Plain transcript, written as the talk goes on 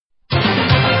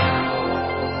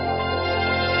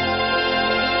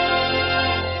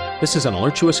This is an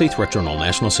Alert USA Threat Journal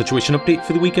National Situation Update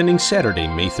for the week ending Saturday,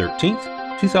 May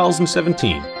 13th,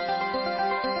 2017.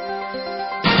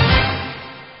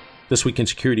 This week in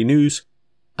security news.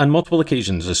 On multiple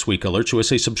occasions this week, Alert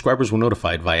USA subscribers were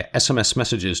notified via SMS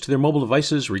messages to their mobile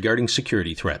devices regarding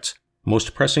security threats.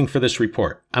 Most pressing for this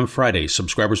report, on Friday,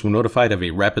 subscribers were notified of a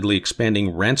rapidly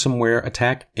expanding ransomware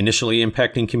attack initially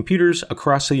impacting computers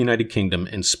across the United Kingdom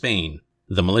and Spain.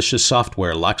 The malicious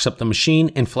software locks up the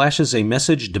machine and flashes a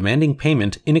message demanding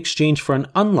payment in exchange for an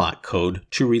unlock code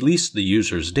to release the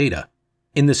user's data.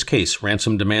 In this case,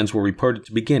 ransom demands were reported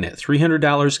to begin at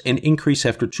 $300 and increase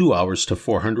after 2 hours to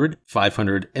 $400,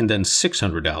 $500, and then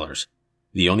 $600.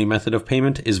 The only method of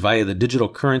payment is via the digital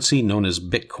currency known as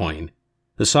Bitcoin.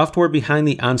 The software behind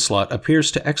the onslaught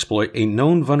appears to exploit a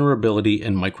known vulnerability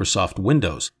in Microsoft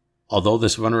Windows. Although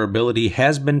this vulnerability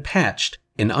has been patched,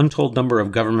 an untold number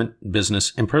of government,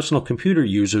 business, and personal computer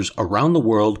users around the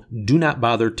world do not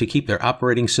bother to keep their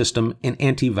operating system and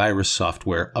antivirus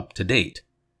software up to date.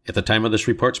 At the time of this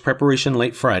report's preparation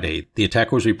late Friday, the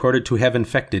attack was reported to have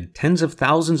infected tens of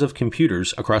thousands of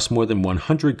computers across more than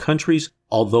 100 countries,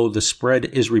 although the spread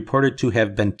is reported to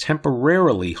have been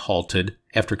temporarily halted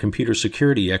after computer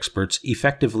security experts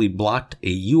effectively blocked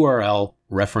a URL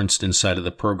referenced inside of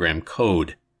the program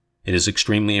code. It is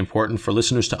extremely important for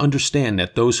listeners to understand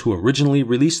that those who originally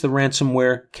released the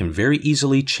ransomware can very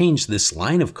easily change this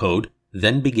line of code,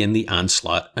 then begin the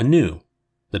onslaught anew.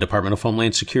 The Department of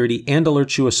Homeland Security and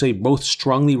Alert USA both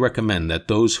strongly recommend that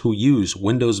those who use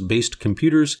Windows-based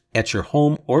computers at your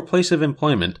home or place of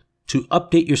employment to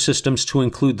update your systems to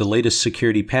include the latest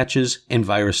security patches and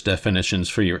virus definitions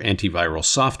for your antiviral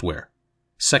software.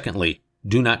 Secondly,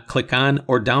 do not click on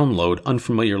or download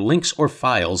unfamiliar links or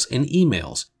files in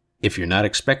emails. If you're not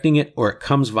expecting it or it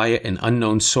comes via an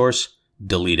unknown source,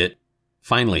 delete it.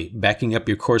 Finally, backing up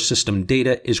your core system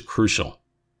data is crucial.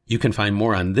 You can find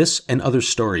more on this and other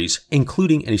stories,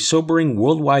 including a sobering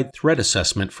worldwide threat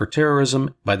assessment for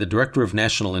terrorism by the Director of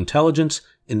National Intelligence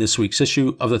in this week's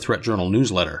issue of the Threat Journal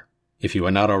newsletter. If you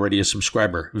are not already a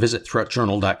subscriber, visit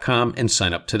threatjournal.com and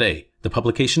sign up today. The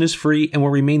publication is free and will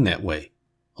remain that way.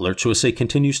 Alert USA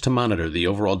continues to monitor the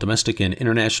overall domestic and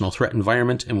international threat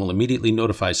environment and will immediately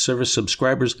notify service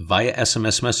subscribers via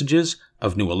SMS messages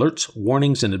of new alerts,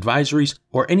 warnings, and advisories,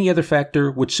 or any other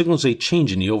factor which signals a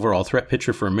change in the overall threat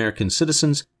picture for American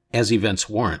citizens as events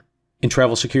warrant. In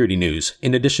travel security news,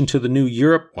 in addition to the new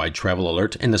Europe-wide travel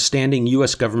alert and the standing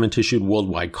U.S. government-issued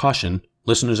worldwide caution,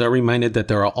 listeners are reminded that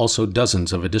there are also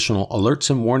dozens of additional alerts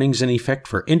and warnings in effect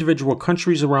for individual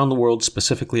countries around the world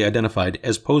specifically identified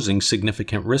as posing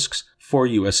significant risks for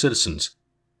U.S. citizens.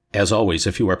 As always,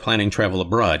 if you are planning travel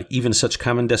abroad, even such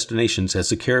common destinations as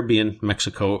the Caribbean,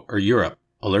 Mexico, or Europe,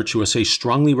 Alert USA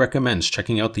strongly recommends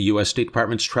checking out the U.S. State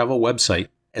Department's travel website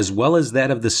as well as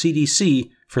that of the CDC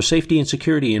for safety and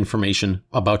security information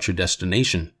about your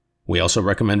destination. We also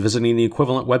recommend visiting the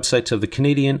equivalent websites of the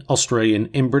Canadian, Australian,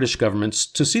 and British governments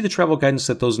to see the travel guidance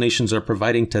that those nations are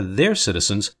providing to their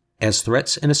citizens, as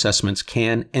threats and assessments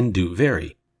can and do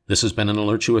vary. This has been an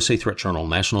Alert USA Threat Journal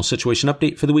National Situation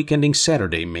Update for the week ending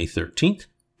Saturday, May 13th,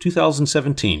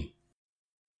 2017.